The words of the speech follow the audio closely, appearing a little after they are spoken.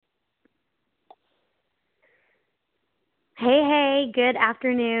Hey, good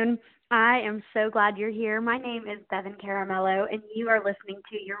afternoon. I am so glad you're here. My name is Bevan Caramello, and you are listening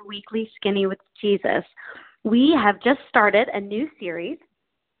to your weekly Skinny with Jesus. We have just started a new series.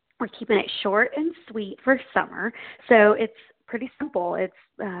 We're keeping it short and sweet for summer, so it's pretty simple. It's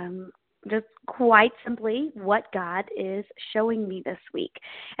just quite simply what God is showing me this week.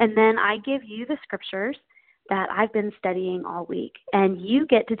 And then I give you the scriptures that I've been studying all week, and you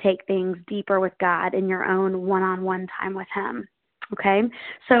get to take things deeper with God in your own one-on-one time with Him. Okay?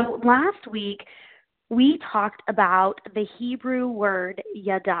 So last week, we talked about the Hebrew word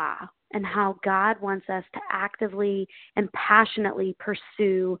yada and how God wants us to actively and passionately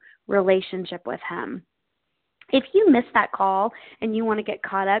pursue relationship with Him. If you missed that call and you want to get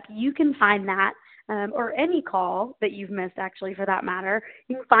caught up, you can find that, or any call that you've missed, actually, for that matter.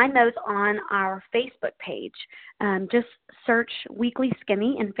 You can find those on our Facebook page. Just search Weekly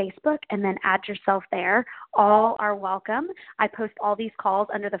Skinny in Facebook and then add yourself there. All are welcome. I post all these calls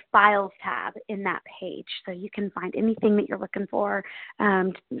under the Files tab in that page, so you can find anything that you're looking for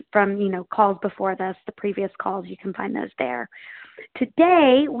from calls before this, the previous calls. You can find those there.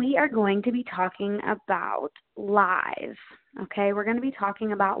 Today, we are going to be talking about lies. Okay, we're going to be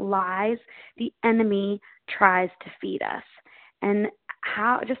talking about lies the enemy tries to feed us, and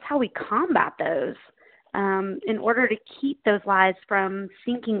how we combat those in order to keep those lies from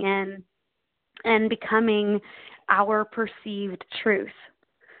sinking in and becoming our perceived truth.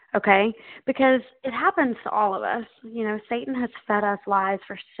 Okay, because it happens to all of us. Satan has fed us lies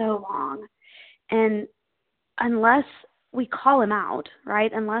for so long, and unless we call him out,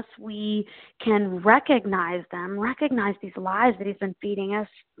 right? Unless we can recognize these lies that he's been feeding us,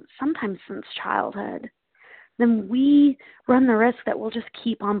 sometimes since childhood, then we run the risk that we'll just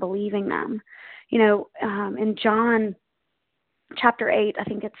keep on believing them. In John chapter 8, I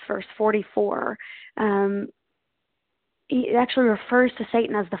think it's verse 44, he actually refers to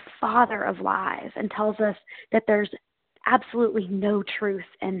Satan as the father of lies and tells us that there's absolutely no truth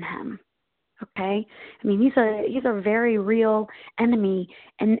in him. Okay? I mean, he's a very real enemy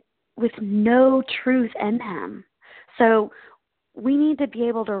and with no truth in him. So we need to be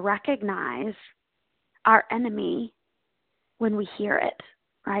able to recognize our enemy when we hear it,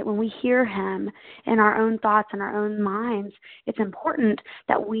 right? When we hear him in our own thoughts and our own minds, it's important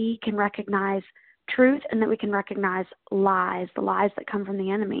that we can recognize truth and that we can recognize lies, the lies that come from the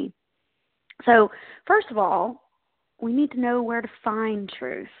enemy. So first of all, we need to know where to find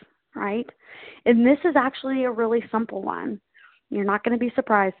truth, right? And this is actually a really simple one. You're not going to be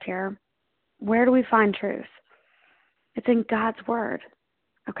surprised here. Where do we find truth? It's in God's Word,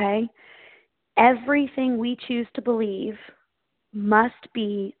 okay? Everything we choose to believe must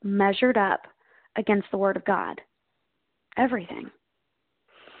be measured up against the Word of God. Everything.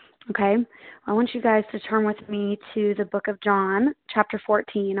 Okay? I want you guys to turn with me to the book of John, chapter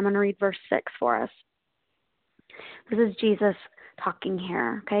 14. I'm going to read verse 6 for us. This is Jesus talking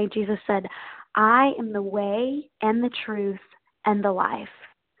here, okay? Jesus said, I am the way and the truth and the life.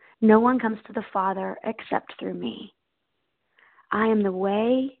 No one comes to the Father except through me. I am the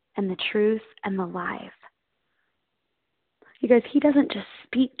way and the truth and the life. You guys, he doesn't just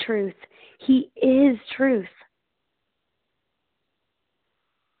speak truth. He is truth.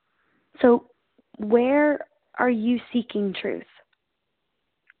 So where are you seeking truth?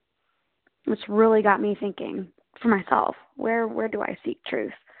 It's really got me thinking for myself. Where do I seek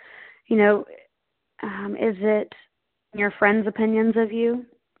truth? Is it your friends' opinions of you?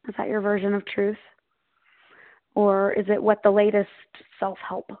 Is that your version of truth? Or is it what the latest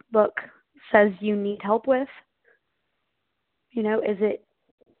self-help book says you need help with? Is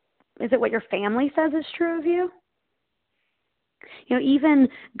it what your family says is true of you? Even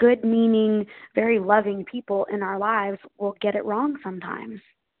good-meaning, very loving people in our lives will get it wrong sometimes.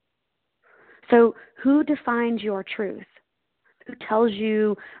 So who defines your truth? Who tells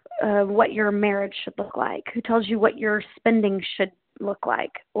you what your marriage should look like? Who tells you what your spending should look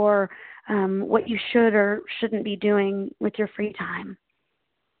like? Or what you should or shouldn't be doing with your free time?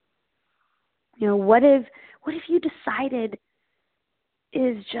 What if you decided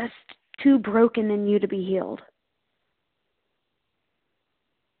is just too broken in you to be healed?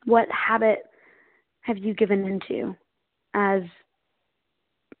 What habit have you given into as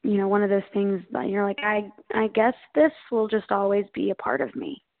one of those things that you're like, I guess this will just always be a part of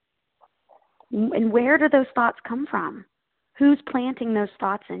me? And where do those thoughts come from? Who's planting those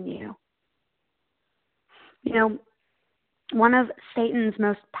thoughts in you? One of Satan's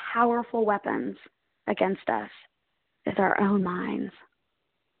most powerful weapons against us is our own minds.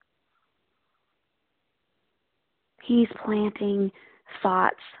 He's planting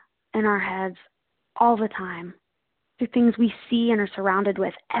thoughts in our heads all the time, through things we see and are surrounded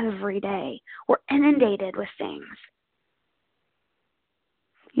with every day. We're inundated with things.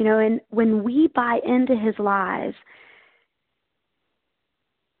 And when we buy into his lies,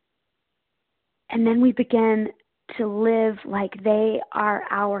 and then we begin to live like they are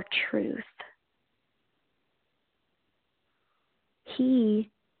our truth, he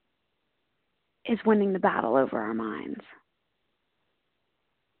is winning the battle over our minds.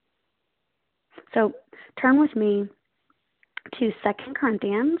 So turn with me to 2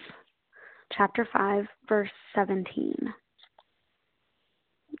 Corinthians chapter 5, verse 17. Let's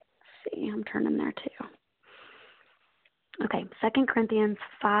see, I'm turning there too. Okay, 2 Corinthians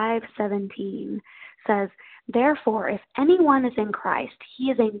 5:17 says, "Therefore, if anyone is in Christ,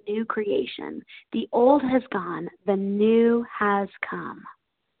 he is a new creation. The old has gone, the new has come."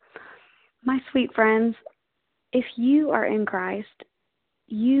 My sweet friends, if you are in Christ,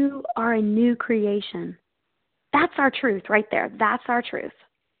 you are a new creation. That's our truth right there. That's our truth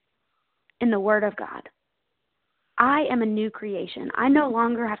in the Word of God. I am a new creation. I no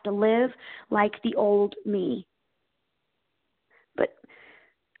longer have to live like the old me. But,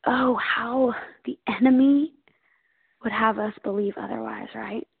 oh, how the enemy would have us believe otherwise,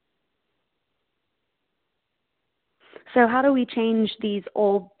 right? So how do we change these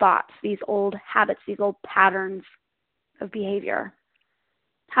old thoughts, these old habits, these old patterns of behavior?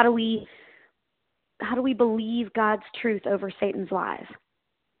 How do we believe God's truth over Satan's lies?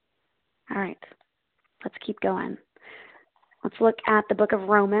 All right, let's keep going. Let's look at the book of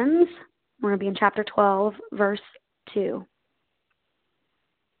Romans. We're going to be in chapter 12, verse 2.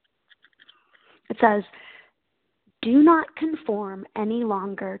 It says, "Do not conform any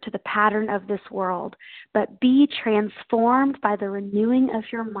longer to the pattern of this world, but be transformed by the renewing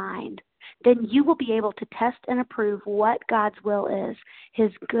of your mind. Then you will be able to test and approve what God's will is,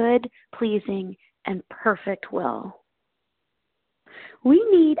 his good, pleasing, and perfect will." We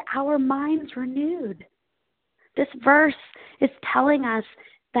need our minds renewed. This verse is telling us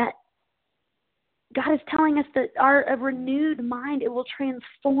that God is telling us that a renewed mind, it will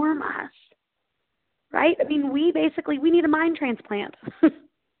transform us. Right? I mean, we need a mind transplant,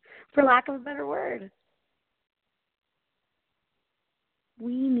 for lack of a better word.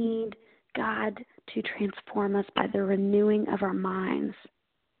 We need God to transform us by the renewing of our minds.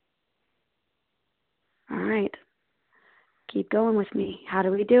 All right. Keep going with me. How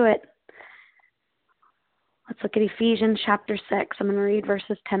do we do it? Let's look at Ephesians chapter 6. I'm going to read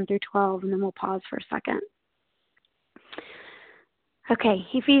verses 10 through 12, and then we'll pause for a second. Okay,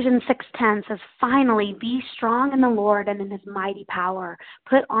 Ephesians 6:10 says, "Finally, be strong in the Lord and in his mighty power.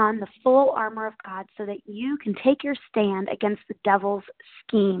 Put on the full armor of God so that you can take your stand against the devil's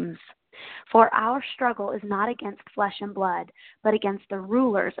schemes. For our struggle is not against flesh and blood, but against the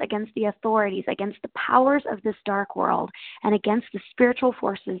rulers, against the authorities, against the powers of this dark world, and against the spiritual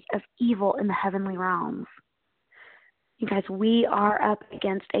forces of evil in the heavenly realms." You guys, we are up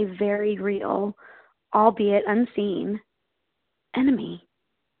against a very real, albeit unseen, enemy.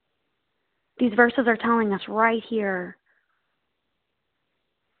 These verses are telling us right here,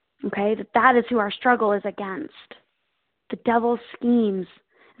 okay, that is who our struggle is against. The devil's schemes.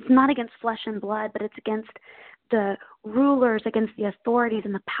 It's not against flesh and blood, but it's against the rulers, against the authorities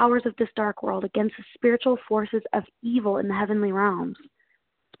and the powers of this dark world, against the spiritual forces of evil in the heavenly realms.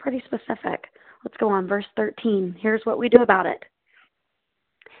 It's pretty specific. Let's go on, verse 13. Here's what we do about it.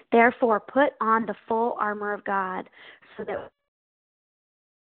 "Therefore, put on the full armor of God so that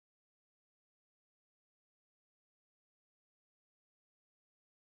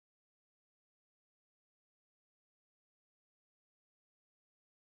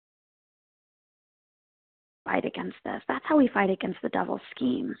fight against this." That's how we fight against the devil's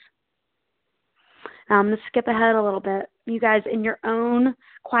schemes. Now, I'm going to skip ahead a little bit. You guys, in your own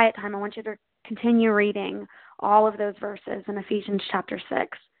quiet time, I want you to continue reading all of those verses in Ephesians chapter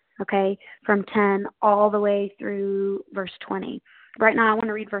 6, okay, from 10 all the way through verse 20. Right now, I want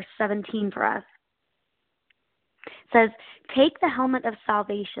to read verse 17 for us. It says, "Take the helmet of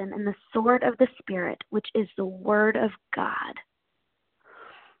salvation and the sword of the Spirit, which is the word of God."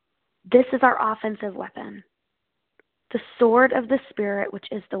 This is our offensive weapon. The sword of the Spirit,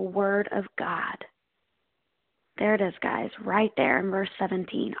 which is the word of God. There it is, guys, right there in verse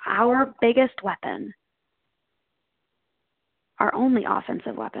 17. Our biggest weapon, our only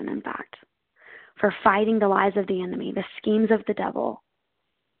offensive weapon, in fact, for fighting the lies of the enemy, the schemes of the devil,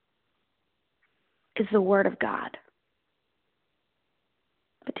 is the word of God.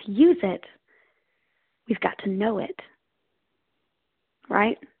 But to use it, we've got to know it,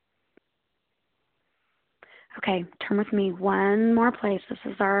 right? Okay, turn with me one more place. This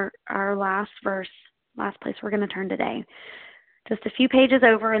is our last verse last place we're going to turn today. Just a few pages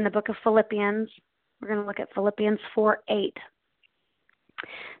over in the book of Philippians, we're going to look at Philippians 4:8. It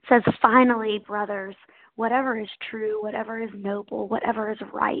says, "Finally, brothers, whatever is true, whatever is noble, whatever is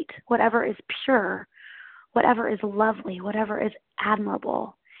right, whatever is pure, whatever is lovely, whatever is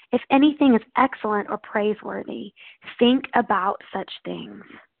admirable, if anything is excellent or praiseworthy, think about such things."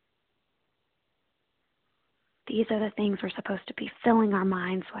 These are the things we're supposed to be filling our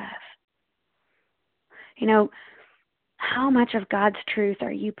minds with. You know, how much of God's truth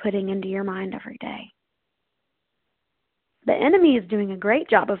are you putting into your mind every day? The enemy is doing a great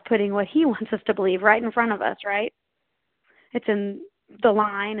job of putting what he wants us to believe right in front of us, right? It's in the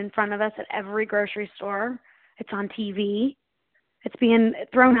line in front of us at every grocery store. It's on TV. It's being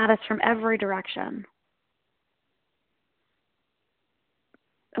thrown at us from every direction.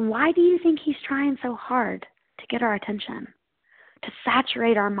 And why do you think he's trying so hard to get our attention, to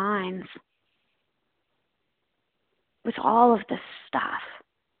saturate our minds with all of this stuff?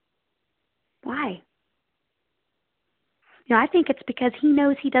 Why? I think it's because he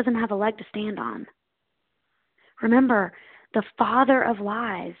knows he doesn't have a leg to stand on. Remember, the father of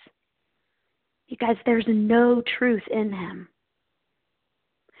lies. You guys, there's no truth in him.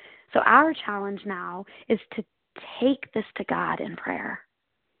 So our challenge now is to take this to God in prayer.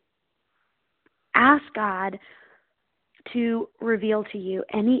 Ask God to reveal to you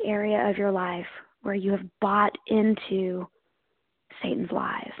any area of your life where you have bought into Satan's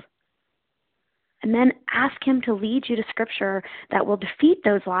lies. And then ask him to lead you to Scripture that will defeat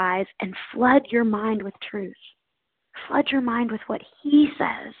those lies and flood your mind with truth. Flood your mind with what he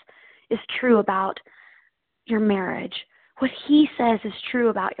says is true about your marriage, what he says is true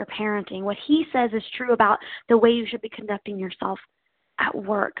about your parenting, what he says is true about the way you should be conducting yourself at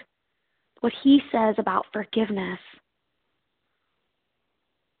work, what he says about forgiveness.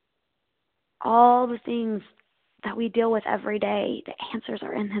 All the things that we deal with every day, the answers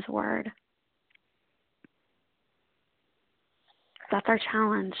are in his word. That's our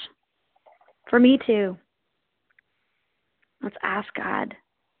challenge. For me too. Let's ask God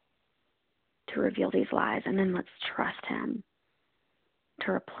to reveal these lies, and then let's trust him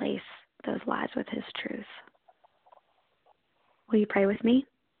to replace those lies with his truth. Will you pray with me?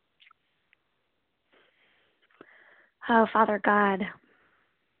 Oh, Father God,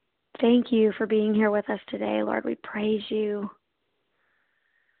 thank you for being here with us today. Lord, we praise you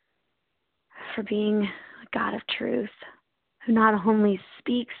for being a God of truth, who not only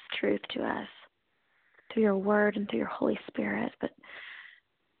speaks truth to us through your word and through your Holy Spirit, but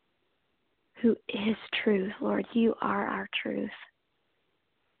who is truth. Lord, you are our truth.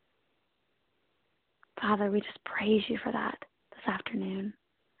 Father, we just praise you for that this afternoon.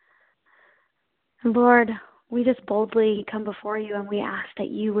 And Lord, we just boldly come before you and we ask that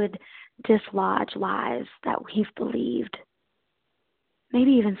you would dislodge lies that we've believed,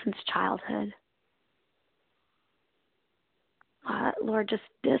 maybe even since childhood. Lord, just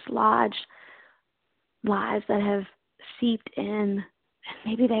dislodge lies that have seeped in, and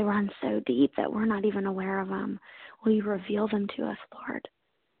maybe they run so deep that we're not even aware of them. Will you reveal them to us, Lord?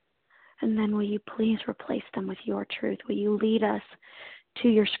 And then will you please replace them with your truth? Will you lead us to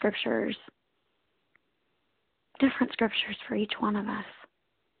your scriptures, different scriptures for each one of us,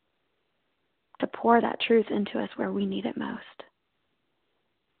 to pour that truth into us where we need it most?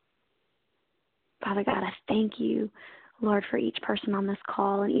 Father God, I thank you, Lord, for each person on this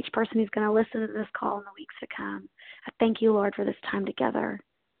call and each person who's going to listen to this call in the weeks to come. I thank you, Lord, for this time together.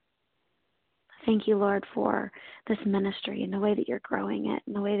 Thank you, Lord, for this ministry and the way that you're growing it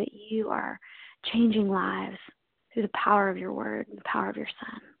and the way that you are changing lives through the power of your word and the power of your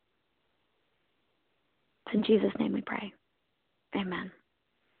Son. It's in Jesus' name we pray. Amen.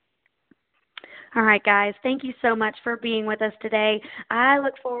 All right, guys, thank you so much for being with us today. I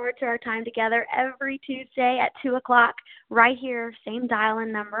look forward to our time together every Tuesday at 2 o'clock right here, same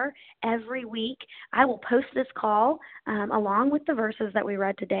dial-in number every week. I will post this call along with the verses that we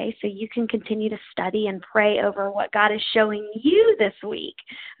read today so you can continue to study and pray over what God is showing you this week.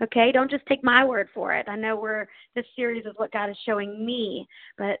 Okay, don't just take my word for it. I know this series is what God is showing me,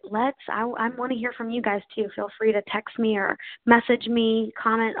 but I want to hear from you guys too. Feel free to text me or message me,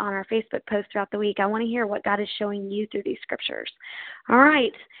 comment on our Facebook post throughout the week. I want to hear what God is showing you through these scriptures. All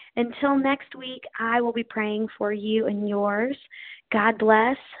right. Until next week, I will be praying for you and yours. God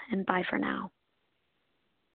bless, and bye for now.